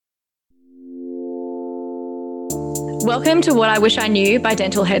Welcome to What I Wish I Knew by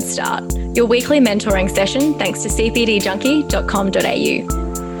Dental Head Start, your weekly mentoring session thanks to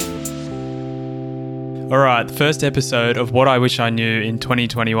cpdjunkie.com.au. All right, the first episode of What I Wish I Knew in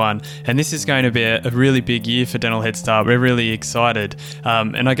 2021, and this is going to be a really big year for Dental Head Start. We're really excited,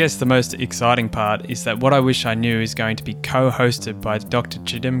 and I guess the most exciting part is that What I Wish I Knew is going to be co-hosted by Dr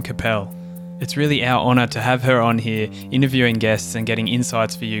Tiv Nirmalann. It's really our honour to have her on here, interviewing guests and getting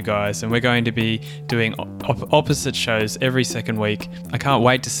insights for you guys, and we're going to be doing opposite shows every second week. I can't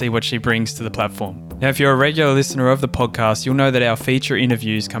wait to see what she brings to the platform. Now, if you're a regular listener of the podcast, you'll know that our feature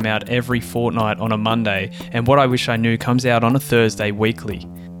interviews come out every fortnight on a Monday, and What I Wish I Knew comes out on a Thursday weekly.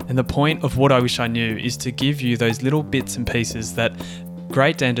 And the point of What I Wish I Knew is to give you those little bits and pieces that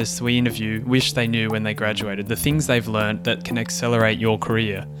great dentists we interview wish they knew when they graduated, the things they've learned that can accelerate your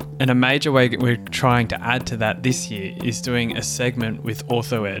career. And a major way we're trying to add to that this year is doing a segment with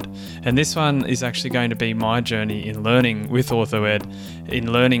OrthoEd. And this one is actually going to be my journey in learning with OrthoEd,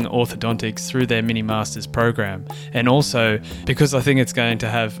 in learning orthodontics through their mini masters program. And also, because I think it's going to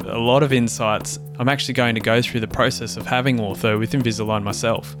have a lot of insights, I'm actually going to go through the process of having ortho with Invisalign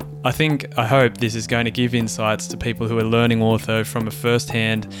myself. I hope this is going to give insights to people who are learning ortho from a first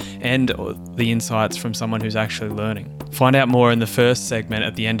hand and the insights from someone who's actually learning. Find out more in the first segment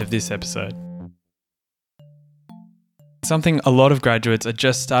at the end of this episode. Something a lot of graduates are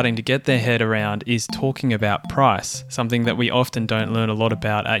just starting to get their head around is talking about price, something that we often don't learn a lot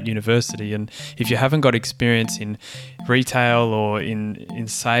about at university. And if you haven't got experience in retail or in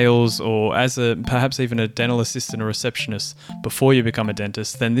sales or as perhaps even a dental assistant or receptionist before you become a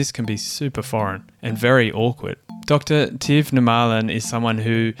dentist, then this can be super foreign and very awkward. Dr Tiv Nirmalann is someone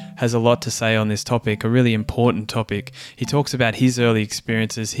who has a lot to say on this topic, a really important topic. He talks about his early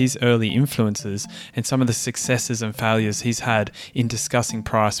experiences, his early influences, and some of the successes and failures he's had in discussing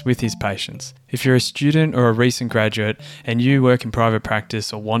price with his patients. If you're a student or a recent graduate and you work in private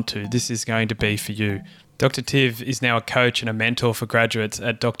practice or want to, this is going to be for you. Dr Tiv is now a coach and a mentor for graduates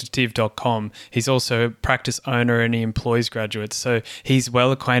at drtiv.com. He's also a practice owner and he employs graduates, so he's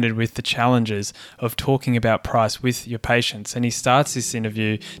well acquainted with the challenges of talking about price with your patients. And he starts this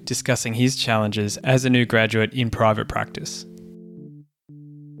interview discussing his challenges as a new graduate in private practice.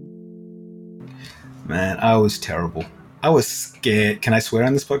 Man, I was terrible. I was scared. Can I swear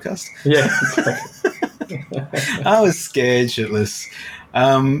on this podcast? Yeah. I was scared shitless.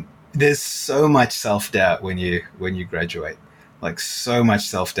 There's so much self-doubt when you graduate, like so much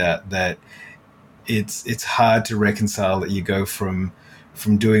self-doubt that it's hard to reconcile that you go from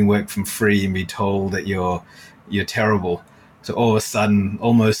doing work for free and be told that you're terrible. So all of a sudden,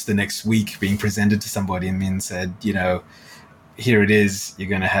 almost the next week, being presented to somebody and being said, here it is, you're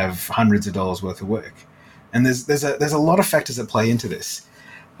going to have hundreds of dollars worth of work. And there's a lot of factors that play into this.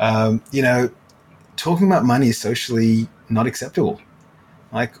 Talking about money is socially not acceptable.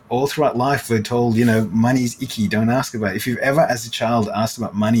 Like all throughout life, we're told, money's icky, don't ask about it. If you've ever, as a child, asked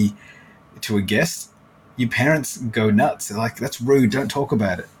about money to a guest, your parents go nuts. They're like, that's rude, don't talk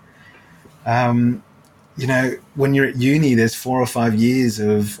about it. When you're at uni, there's 4 or 5 years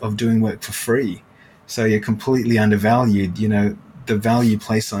of doing work for free. So you're completely undervalued. The value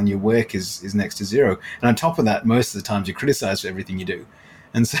placed on your work is next to zero. And on top of that, most of the times you're criticized for everything you do.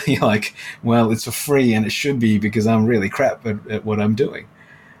 And so you're like, well, it's for free and it should be because I'm really crap at what I'm doing.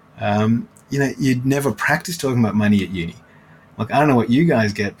 You'd never practice talking about money at uni. Like, I don't know what you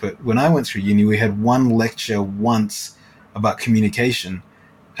guys get, but when I went through uni, we had one lecture once about communication,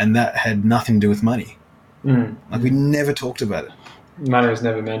 and that had nothing to do with money. Like, we never talked about it. Money was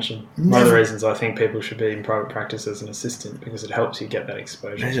never mentioned. One of the reasons I think people should be in private practice as an assistant, because it helps you get that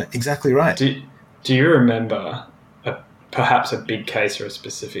exposure. Exactly right. Do you remember perhaps a big case or a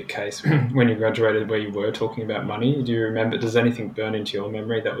specific case when you graduated where you were talking about money? Do you remember, does anything burn into your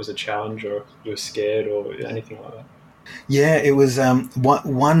memory that was a challenge or you were scared or anything like that? Yeah, it was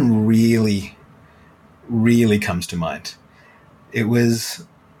one really, really comes to mind. It was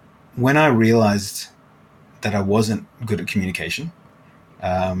when I realized that I wasn't good at communication.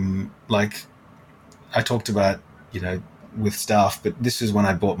 Like I talked about, with staff, but this is when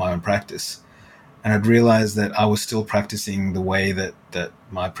I bought my own practice. And I'd realized that I was still practicing the way that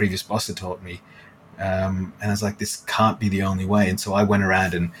my previous boss had taught me. And I was like, this can't be the only way. And so I went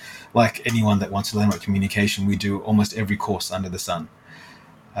around and, like anyone that wants to learn about communication, we do almost every course under the sun.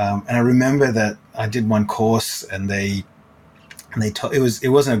 And I remember that I did one course and it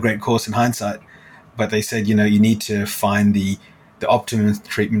wasn't a great course in hindsight, but they said, you need to find the optimum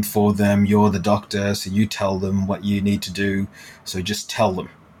treatment for them. You're the doctor, so you tell them what you need to do. So just tell them.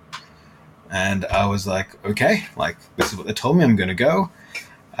 And I was like, okay, like this is what they told me, I'm going to go.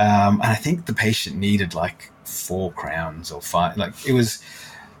 And I think the patient needed like 4 crowns or 5. Like it was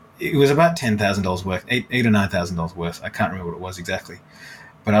about $10,000 worth, eight or $9,000 worth. I can't remember what it was exactly.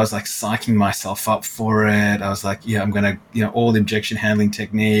 But I was like psyching myself up for it. I was like, yeah, I'm going to, all the objection handling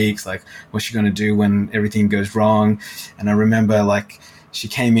techniques, like what's she going to do when everything goes wrong. And I remember like she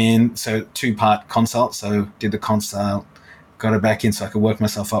came in, so 2-part consult. So did the consult, got her back in so I could work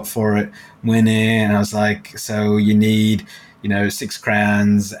myself up for it. Went in and I was like, so you need, 6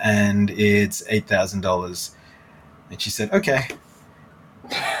 crowns and it's $8,000. And she said, okay.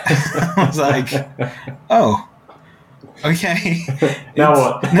 I was like, oh. Okay. Now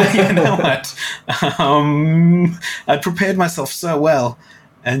what? Now what? I prepared myself so well,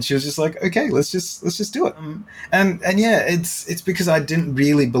 and she was just like, "Okay, let's just do it." And yeah, it's because I didn't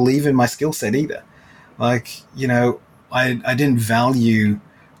really believe in my skill set either. Like I didn't value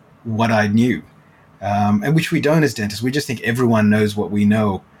what I knew, and which we don't as dentists. We just think everyone knows what we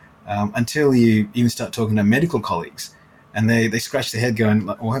know, until you even start talking to medical colleagues, and they scratch their head going,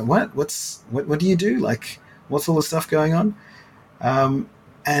 "What? What do you do? Like, what's all the stuff going on?"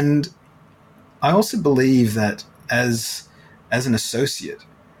 And I also believe that as an associate,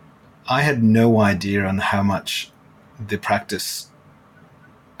 I had no idea on how the practice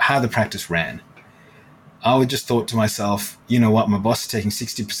ran. I would just thought to myself, you know what, my boss is taking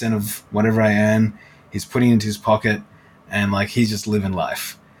 60% of whatever I earn, he's putting it into his pocket, and like he's just living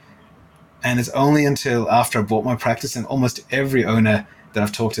life. And it's only until after I bought my practice, and almost every owner that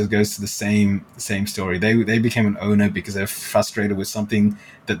I've talked to goes to the same story. They became an owner because they're frustrated with something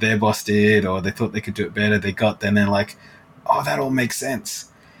that their boss did, or they thought they could do it better. They got there and they're like, oh, that all makes sense.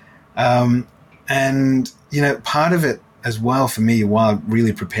 And part of it as well for me, while I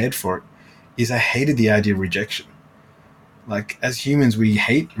really prepared for it, is I hated the idea of rejection. Like as humans, we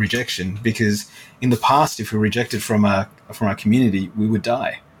hate rejection because in the past, if we were rejected from our community, we would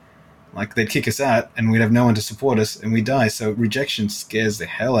die. Like they'd kick us out and we'd have no one to support us and we'd die. So rejection scares the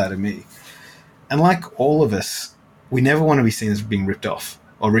hell out of me. And like all of us, we never want to be seen as being ripped off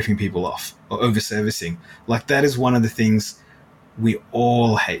or ripping people off or over-servicing. Like that is one of the things we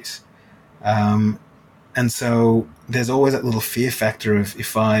all hate. And so there's always that little fear factor of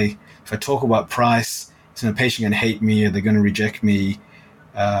if I talk about price, is a patient going to hate me? Are they going to reject me?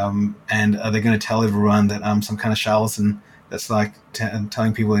 And are they going to tell everyone that I'm some kind of charlatan that's like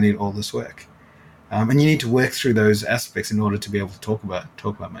telling people they need all this work? And you need to work through those aspects in order to be able to talk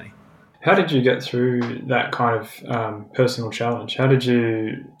about money. How did you get through that kind of personal challenge? How did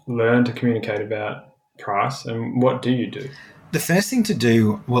you learn to communicate about price, and what do you do? The first thing to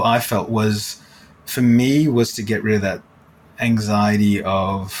do, I felt was to get rid of that anxiety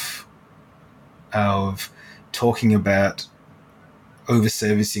of talking about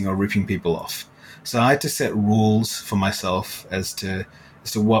over-servicing or ripping people off. So I had to set rules for myself as to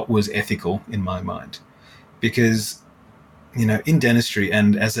what was ethical in my mind, because in dentistry,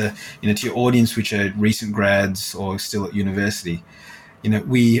 and as to your audience, which are recent grads or still at university,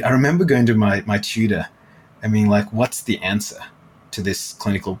 I remember going to my tutor. I mean, like, what's the answer to this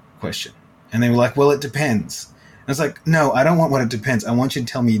clinical question? And they were like, well, it depends. And I was like, no, I don't want what it depends. I want you to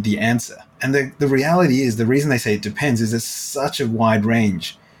tell me the answer. And the reality is, the reason they say it depends is there's such a wide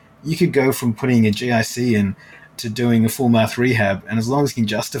range. You could go from putting a GIC in to doing a full mouth rehab, and as long as you can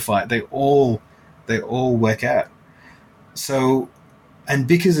justify it, they all work out. So, and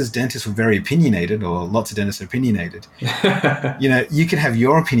because as dentists we're very opinionated, or lots of dentists are opinionated, you can have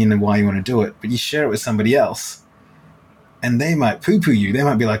your opinion of why you want to do it, but you share it with somebody else, and they might poo-poo you. They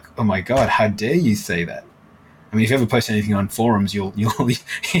might be like, "Oh my God, how dare you say that?" I mean, if you ever post anything on forums, you'll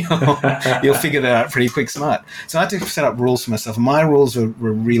figure that out pretty quick, smart. So I had to set up rules for myself. My rules were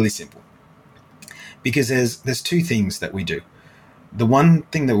really simple, because there's 2 things that we do. The one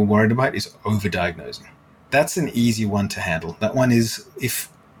thing that we're worried about is overdiagnosing. That's an easy one to handle. That one is, if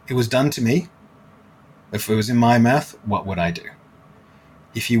it was done to me, if it was in my mouth, what would I do?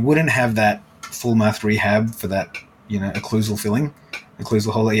 If you wouldn't have that full mouth rehab for that, occlusal filling,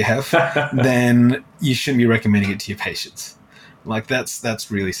 occlusal hole that you have, then you shouldn't be recommending it to your patients. Like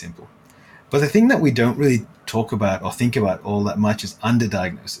that's really simple. But the thing that we don't really talk about or think about all that much is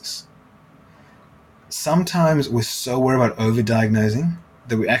underdiagnosis. Sometimes we're so worried about overdiagnosing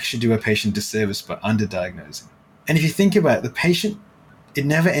that we actually do a patient disservice by underdiagnosing. And if you think about it, the patient, it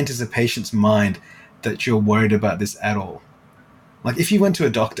never enters the patient's mind that you're worried about this at all. Like if you went to a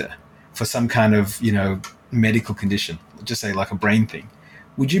doctor for some kind of, medical condition, just say like a brain thing,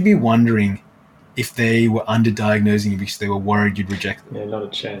 would you be wondering if they were underdiagnosing you because they were worried you'd reject them? Yeah, not a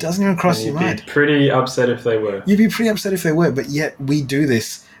chance. Doesn't even cross your mind. You'd be pretty upset if they were. You'd be pretty upset if they were, but yet we do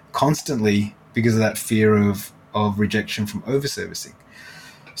this constantly because of that fear of rejection from over-servicing.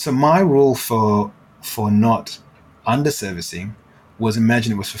 So my rule for not underservicing was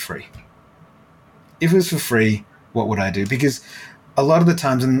imagine it was for free. If it was for free, what would I do? Because a lot of the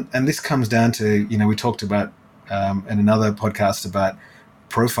times, and this comes down to, we talked about in another podcast about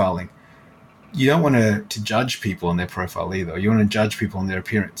profiling. You don't want to judge people on their profile either. You want to judge people on their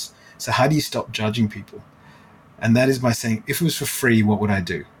appearance. So how do you stop judging people? And that is by saying, if it was for free, what would I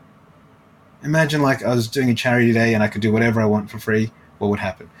do? Imagine like I was doing a charity day and I could do whatever I want for free. What would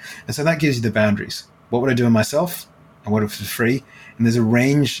happen? And so that gives you the boundaries. What would I do in myself? And what if it's free? And there's a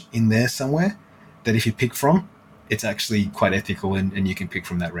range in there somewhere that if you pick from, it's actually quite ethical, and you can pick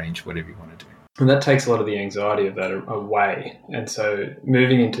from that range whatever you want to do. And that takes a lot of the anxiety of that away. And so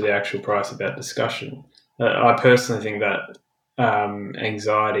moving into the actual price about discussion, I personally think that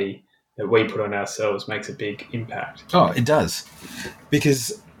anxiety that we put on ourselves makes a big impact. Oh, it does.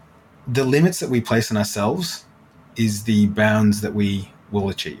 Because the limits that we place on ourselves is the bounds that we will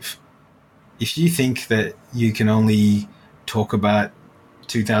achieve. If you think that you can only talk about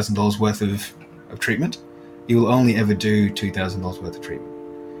 $2,000 worth of treatment, you will only ever do $2,000 worth of treatment.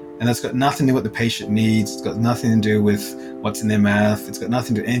 And that's got nothing to do with what the patient needs. It's got nothing to do with what's in their mouth. It's got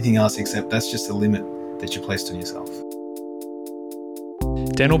nothing to do with anything else except that's just a limit that you placed on yourself.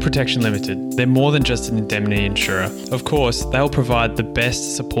 Dental Protection Limited, they're more than just an indemnity insurer. Of course, they'll provide the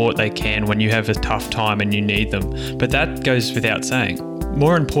best support they can when you have a tough time and you need them, but that goes without saying.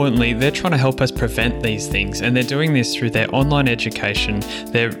 More importantly, they're trying to help us prevent these things, and they're doing this through their online education,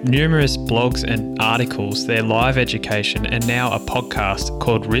 their numerous blogs and articles, their live education, and now a podcast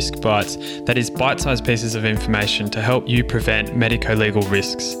called Risk Bites that is bite-sized pieces of information to help you prevent medico-legal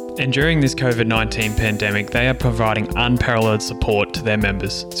risks. And during this COVID-19 pandemic, they are providing unparalleled support to their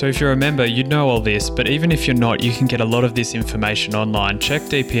members. So if you're a member, you'd know all this, but even if you're not, you can get a lot of this information online. Check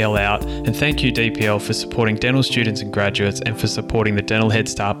DPL out, and thank you DPL for supporting dental students and graduates and for supporting the Dental Head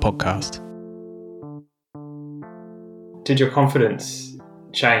Start podcast. Did your confidence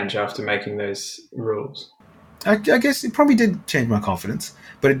change after making those rules? I guess it probably did change my confidence,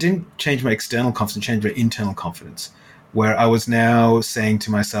 but it didn't change my external confidence, it changed my internal confidence, where I was now saying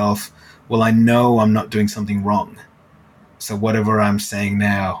to myself, well, I know I'm not doing something wrong. So whatever I'm saying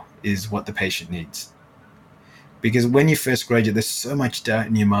now is what the patient needs. Because when you first graduate, there's so much doubt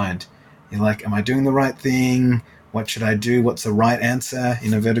in your mind. You're like, am I doing the right thing? What should I do? What's the right answer,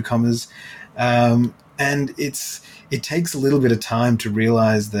 in inverted commas? And it takes a little bit of time to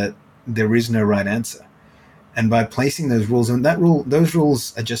realize that there is no right answer. And by placing those rules, and those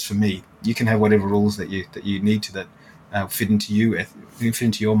rules are just for me. You can have whatever rules that you need to that fit into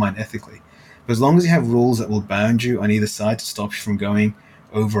your mind ethically. But as long as you have rules that will bound you on either side to stop you from going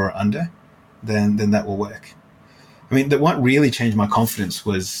over or under, then that will work. I mean, what really changed my confidence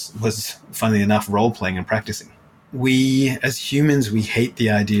was funnily enough, role playing and practicing. We, as humans, we hate the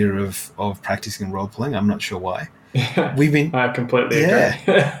idea of practicing role playing. I'm not sure why. I completely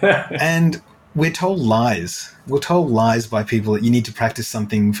agree. And we're told lies. We're told lies by people that you need to practice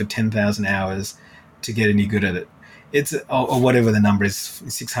something for 10,000 hours to get any good at it. It's or whatever the number is,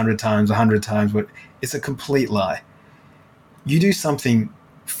 600 times, 100 times, but it's a complete lie. You do something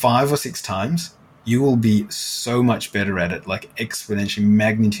 5 or 6 times, you will be so much better at it, like exponentially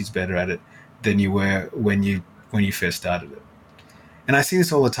magnitudes better at it than you were when you first started it. And I see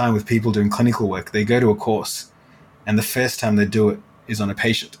this all the time with people doing clinical work. They go to a course, and the first time they do it is on a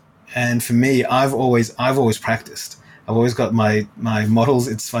patient. And for me, I've always practiced. I've always got my models.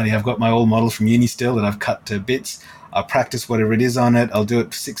 It's funny, I've got my old models from uni still that I've cut to bits. I'll practice whatever it is on it. I'll do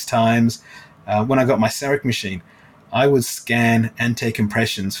it 6 times. When I got my CEREC machine, I would scan and take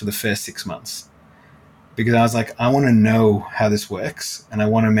impressions for the first 6 months. Because I was like, I want to know how this works, and I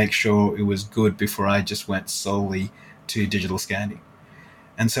want to make sure it was good before I just went solely to digital scanning.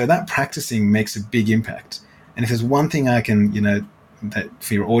 And so that practicing makes a big impact. And if there's one thing I can, that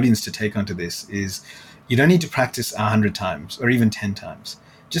for your audience to take onto this is, you don't need to practice 100 times or even 10 times.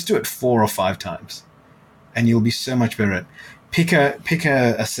 Just do it 4 or 5 times, and you'll be so much better at it. Pick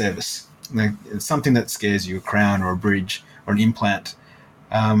a service, like something that scares you, a crown or a bridge or an implant,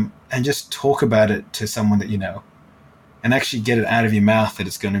 and just talk about it to someone that you know, and actually get it out of your mouth that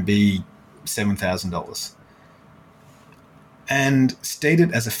it's going to be $7,000, and state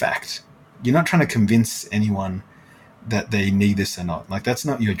it as a fact. You're not trying to convince anyone that they need this or not. Like, that's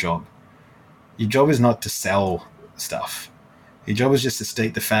not your job. Your job is not to sell stuff. Your job is just to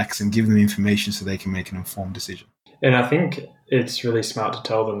state the facts and give them information so they can make an informed decision. And I think it's really smart to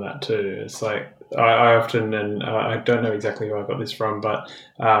tell them that too. It's like I often, and I don't know exactly who I got this from, but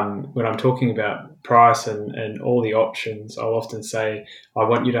when I'm talking about price and all the options, I'll often say, I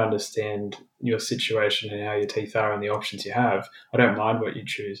want you to understand your situation and how your teeth are and the options you have. I don't mind what you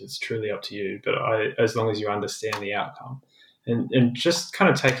choose. It's truly up to you, but as long as you understand the outcome. And just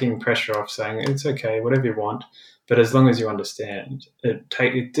kind of taking pressure off, saying it's okay, whatever you want, but as long as you understand,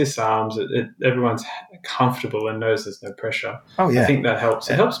 it disarms it. Everyone's comfortable and knows there's no pressure. Oh yeah, I think that helps.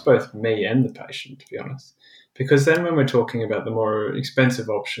 It helps both me and the patient, to be honest, because then when we're talking about the more expensive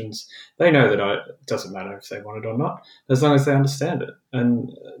options, they know that it doesn't matter if they want it or not, as long as they understand it,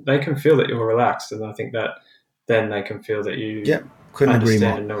 and they can feel that you're relaxed. And I think that then they can feel that you couldn't agree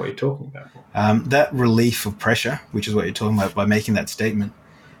more. And know what you're talking about. That relief of pressure, which is what you're talking about, by making that statement,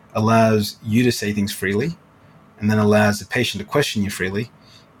 allows you to say things freely, and then allows the patient to question you freely,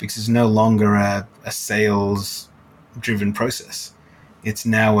 because it's no longer a sales-driven process. It's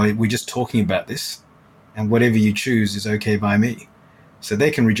now we're just talking about this, and whatever you choose is okay by me. So they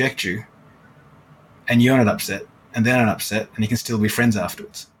can reject you, and you're not upset, and they're not upset, and you can still be friends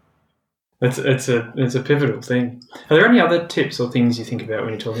afterwards. It's a pivotal thing. Are there any other tips or things you think about when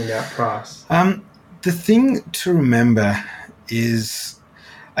you're talking about price? The thing to remember is,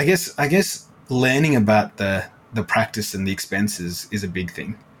 I guess learning about the practice and the expenses is a big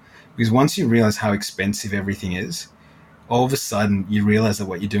thing, because once you realize how expensive everything is, all of a sudden you realize that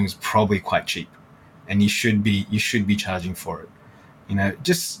what you're doing is probably quite cheap, and you should be charging for it. You know,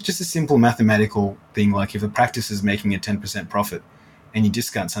 just a simple mathematical thing, like if a practice is making a 10% profit and you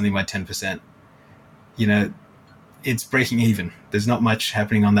discount something by 10%, you know, it's breaking even. There's not much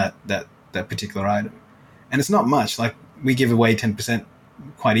happening on that particular item, and it's not much. Like, we give away 10%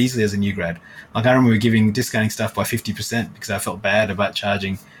 quite easily as a new grad. Like, I remember discounting stuff by 50% because I felt bad about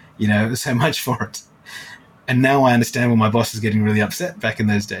charging, so much for it. And now I understand why my boss is getting really upset back in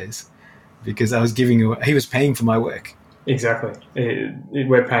those days, because he was paying for my work. Exactly.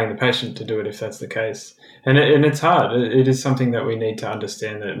 We're paying the patient to do it if that's the case. And it's hard. It is something that we need to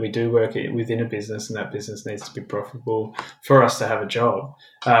understand, that we do work within a business, and that business needs to be profitable for us to have a job.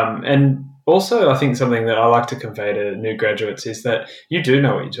 And also, I think something that I like to convey to new graduates is that you do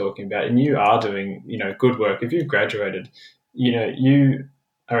know what you're talking about, and you are doing, good work. If you've graduated, you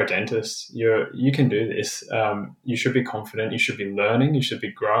are a dentist. You can do this. You should be confident. You should be learning. You should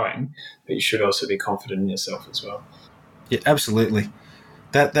be growing, but you should also be confident in yourself as well. Yeah, absolutely.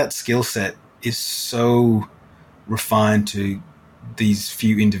 That skill set is so refined to these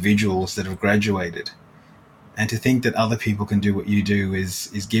few individuals that have graduated, and to think that other people can do what you do is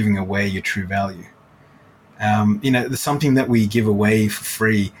giving away your true value. Something that we give away for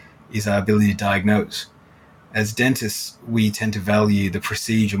free is our ability to diagnose. As dentists, we tend to value the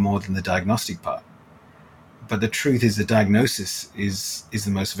procedure more than the diagnostic part. But the truth is, the diagnosis is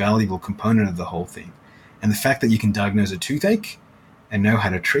the most valuable component of the whole thing. And the fact that you can diagnose a toothache and know how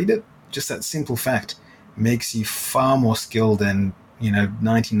to treat it, just that simple fact, makes you far more skilled than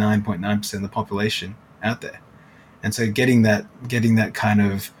 99.9% of the population out there. And so getting that kind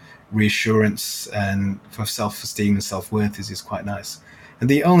of reassurance and for self-esteem and self-worth is quite nice. And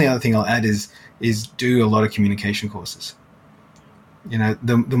the only other thing I'll add is do a lot of communication courses.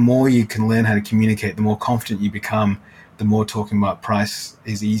 The more you can learn how to communicate, the more confident you become, the more talking about price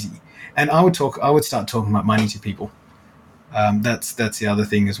is easy. And I would start talking about money to people. That's the other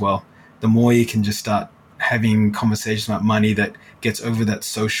thing as well. The more you can just start having conversations about money that gets over that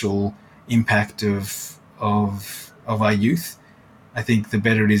social impact of our youth, I think the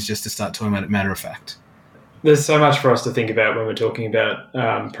better it is just to start talking about it matter of fact. There's so much for us to think about when we're talking about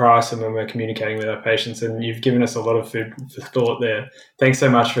price and when we're communicating with our patients, and you've given us a lot of food for thought there. Thanks so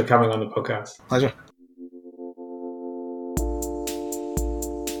much for coming on the podcast. Pleasure.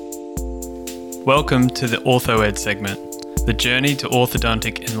 Welcome to the OrthoEd segment, the journey to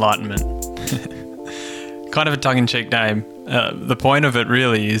orthodontic enlightenment. Kind of a tongue-in-cheek name. The point of it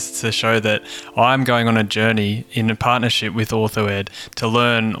really is to show that I'm going on a journey in a partnership with OrthoEd to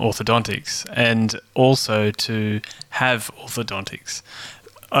learn orthodontics and also to have orthodontics.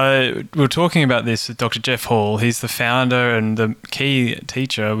 We're talking about this with Dr. Jeff Hall. He's the founder and the key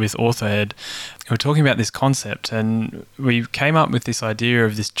teacher with OrthoEd. We're talking about this concept, and we came up with this idea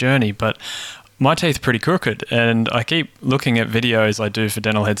of this journey, but my teeth are pretty crooked, and I keep looking at videos I do for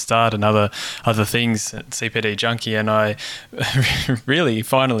Dental Head Start and other things at CPD Junkie, and I really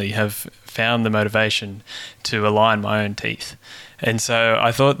finally have found the motivation to align my own teeth. And so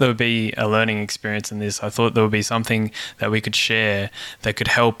I thought there would be a learning experience in this. I thought there would be something that we could share that could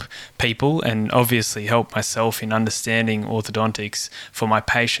help people, and obviously help myself in understanding orthodontics for my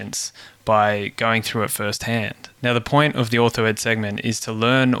patients, by going through it firsthand. Now, the point of the OrthoEd segment is to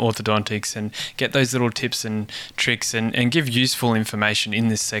learn orthodontics and get those little tips and tricks and give useful information in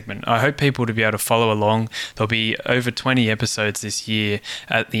this segment. I hope people to be able to follow along. There'll be over 20 episodes this year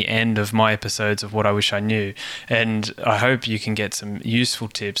at the end of my episodes of What I Wish I Knew. And I hope you can get some useful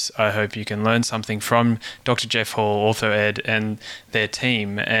tips. I hope you can learn something from Dr. Jeff Hall, OrthoEd, and their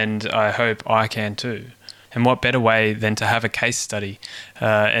team. And I hope I can too. And what better way than to have a case study?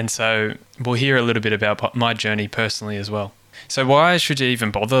 And so we'll hear a little bit about my journey personally as well. So why should you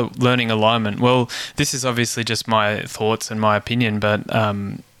even bother learning alignment? Well, this is obviously just my thoughts and my opinion, but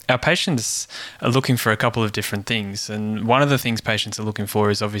our patients are looking for a couple of different things. And one of the things patients are looking for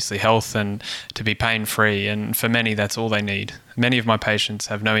is obviously health and to be pain-free. And for many, that's all they need. Many of my patients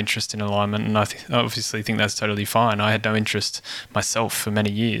have no interest in alignment, and I obviously think that's totally fine. I had no interest myself for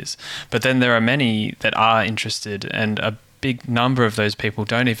many years. But then there are many that are interested, and a big number of those people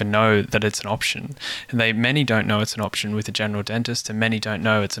don't even know that it's an option. And many don't know it's an option with a general dentist, and many don't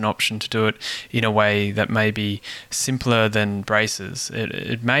know it's an option to do it in a way that may be simpler than braces.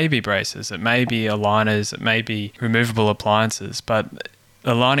 It may be braces, it may be aligners, it may be removable appliances, but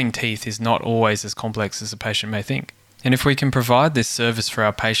aligning teeth is not always as complex as a patient may think. And if we can provide this service for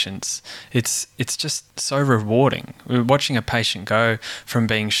our patients, it's just so rewarding. We're watching a patient go from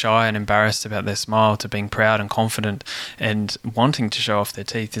being shy and embarrassed about their smile to being proud and confident and wanting to show off their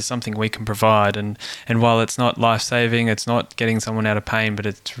teeth is something we can provide. And while it's not life-saving, it's not getting someone out of pain, but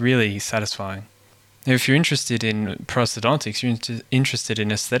it's really satisfying. Now, if you're interested in prosthodontics, you're interested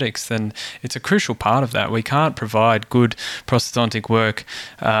in aesthetics, then it's a crucial part of that. We can't provide good prosthodontic work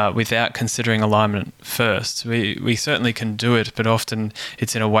without considering alignment first. We certainly can do it, but often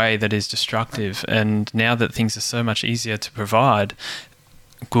it's in a way that is destructive. And now that things are so much easier to provide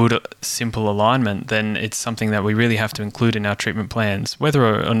good, simple alignment, then it's something that we really have to include in our treatment plans.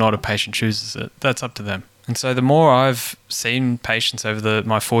 Whether or not a patient chooses it, that's up to them. And so the more I've seen patients over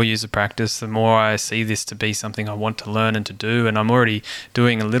my 4 years of practice, the more I see this to be something I want to learn and to do, and I'm already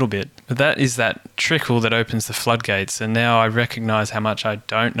doing a little bit. But that is that trickle that opens the floodgates, and now I recognise how much I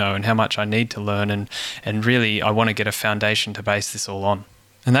don't know and how much I need to learn, and really I want to get a foundation to base this all on.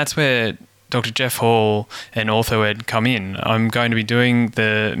 And that's where Dr. Jeff Hall and OrthoEd come in. I'm going to be doing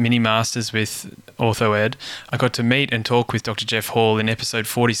the mini masters with OrthoEd. I got to meet and talk with Dr. Jeff Hall in episode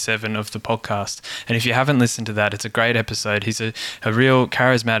 47 of the podcast. And if you haven't listened to that, it's a great episode. He's a real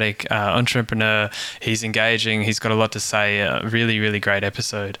charismatic entrepreneur. He's engaging. He's got a lot to say. A really, really great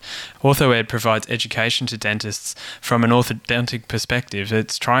episode. OrthoEd provides education to dentists from an orthodontic perspective.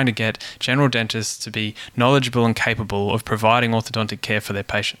 It's trying to get general dentists to be knowledgeable and capable of providing orthodontic care for their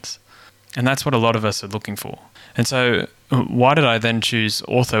patients. And that's what a lot of us are looking for. And so why did I then choose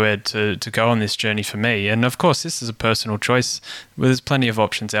OrthoEd to go on this journey for me? And of course, this is a personal choice. Well, there's plenty of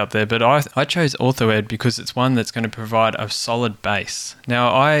options out there, but I chose OrthoEd because it's one that's going to provide a solid base. Now,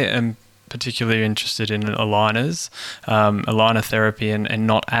 I am particularly interested in aligners, aligner therapy, and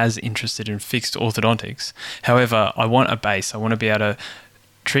not as interested in fixed orthodontics. However, I want a base. I want to be able to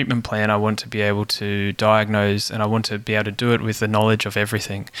treatment plan, I want to be able to diagnose, and I want to be able to do it with the knowledge of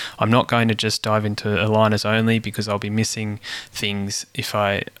everything. I'm not going to just dive into aligners only because I'll be missing things if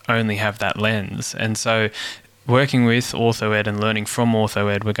I only have that lens. And so working with OrthoEd and learning from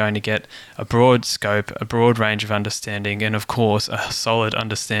OrthoEd, we're going to get a broad scope, a broad range of understanding, and of course a solid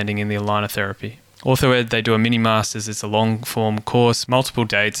understanding in the aligner therapy. OrthoEd, they do a mini masters. It's a long form course, multiple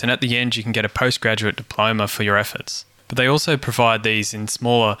dates, and at the end you can get a postgraduate diploma for your efforts. But they also provide these in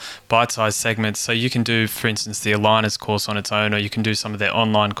smaller bite-sized segments. So you can do, for instance, the aligners course on its own, or you can do some of their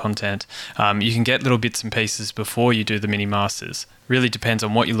online content. You can get little bits and pieces before you do the mini masters. Really depends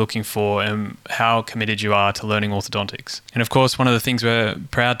on what you're looking for and how committed you are to learning orthodontics. And of course, one of the things we're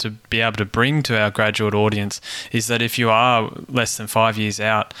proud to be able to bring to our graduate audience is that if you are less than 5 years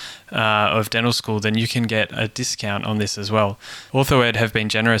out of dental school, then you can get a discount on this as well. OrthoEd have been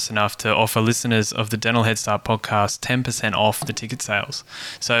generous enough to offer listeners of the Dental Head Start podcast 10% off the ticket sales.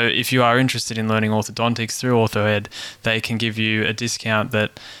 So if you are interested in learning orthodontics through OrthoEd, they can give you a discount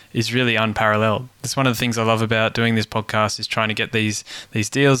that is really unparalleled. That's one of the things I love about doing this podcast, is trying to get these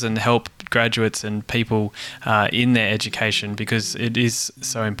deals and help graduates and people in their education, because it is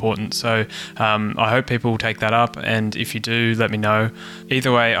so important. So I hope people will take that up, and if you do, let me know.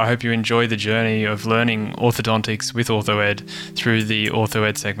 Either way, I hope you enjoy the journey of learning orthodontics with OrthoEd through the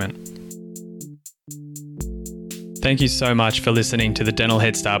OrthoEd segment. Thank you so much for listening to the Dental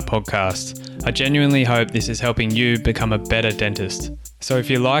Head Start podcast. I genuinely hope this is helping you become a better dentist. So if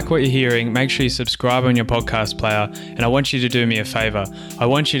you like what you're hearing, make sure you subscribe on your podcast player, and I want you to do me a favour. I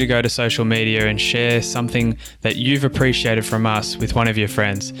want you to go to social media and share something that you've appreciated from us with one of your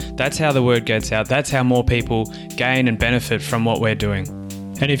friends. That's how the word gets out. That's how more people gain and benefit from what we're doing.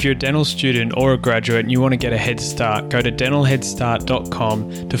 And if you're a dental student or a graduate and you want to get a head start, go to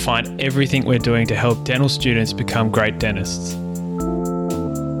dentalheadstart.com to find everything we're doing to help dental students become great dentists.